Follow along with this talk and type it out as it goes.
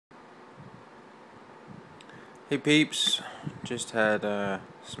Hey peeps, just had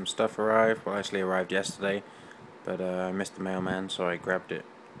some stuff arrive. Well, actually arrived yesterday, but I missed the mailman, so I grabbed it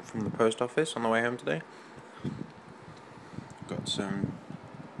from the post office on the way home today. Got some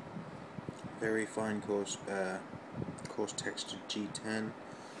very fine coarse textured G10,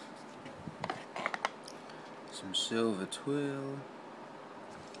 some silver twill,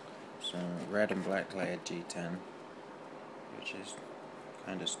 some red and black layered G10, which is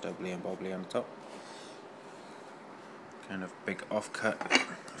kind of stubbly and bobbly on the top. Kind of big offcut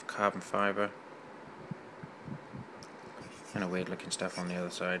of carbon fibre. Kind of weird looking stuff on the other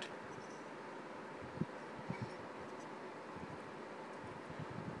side.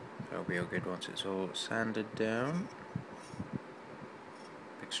 That'll be all good once it's all sanded down.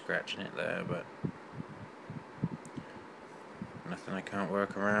 Big scratch in it there, but nothing I can't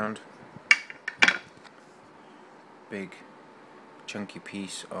work around. Big chunky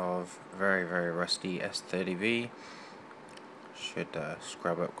piece of very rusty S30V. Should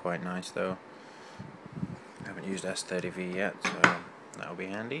scrub up quite nice though. Haven't used S30V yet, so that'll be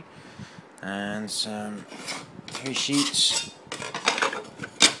handy. And some 3 sheets,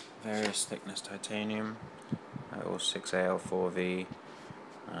 various thickness titanium, all 6AL4V.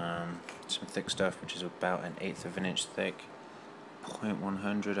 Some thick stuff which is about 1/8 of an inch thick,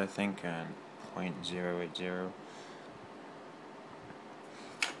 0.100 I think, and 0.080.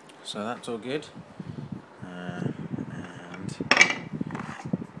 So that's all good. And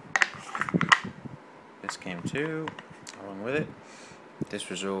this came too, along with it. This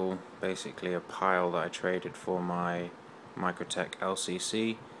was all basically a pile that I traded for my Microtech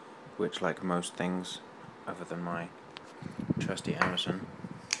LCC, which, like most things other than my trusty Amazon,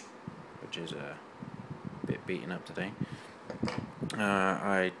 which is a bit beaten up today,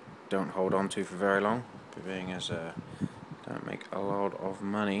 I don't hold on to for very long, being as I don't make a lot of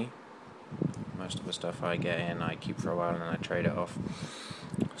money. Most of the stuff I get in I keep for a while and then I trade it off.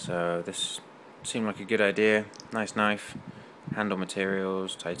 So this seemed like a good idea. Nice knife, handle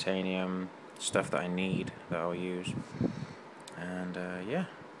materials, titanium, stuff that I need, that I'll use. And yeah,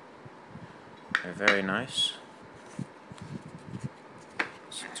 they're very nice.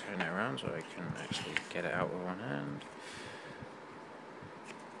 Let's turn it around so I can actually get it out with one hand.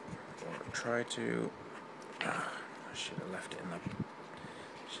 Or try to. I should have left it in the.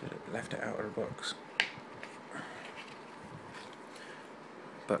 Should have left it out of the box.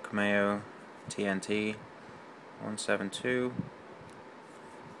 Buck Mayo TNT 172.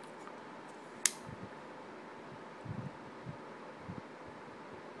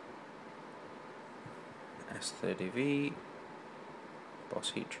 S30V.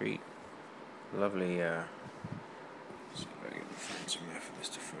 Boss heat treat. Lovely. See if I can find somewhere for this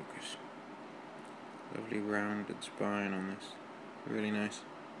to focus. Lovely rounded spine on this. Really nice.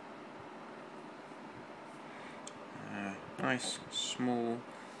 Nice, small,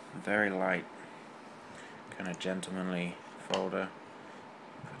 very light, kind of gentlemanly folder.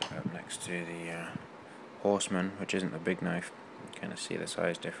 Put it up next to the Horseman, which isn't the big knife. You kind of see the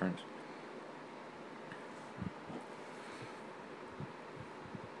size difference.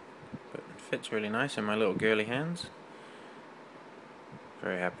 But it fits really nice in my little girly hands.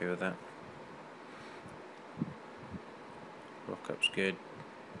 Very happy with that. Lockup's good.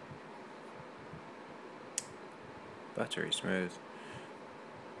 Buttery smooth.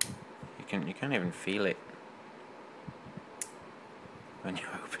 You can't even feel it when you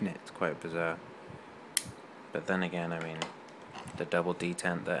open it. It's quite bizarre. But then again, I mean, the double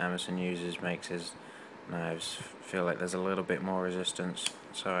detent that Amazon uses makes his knives feel like there's a little bit more resistance.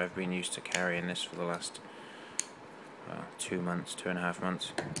 So I've been used to carrying this for the last 2 months, 2.5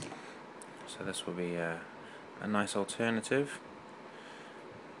 months. So this will be a nice alternative.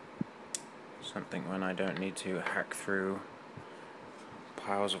 Something when I don't need to hack through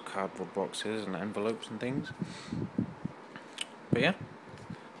piles of cardboard boxes and envelopes and things. But yeah,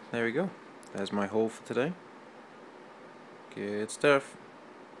 there we go. There's my haul for today. Good stuff.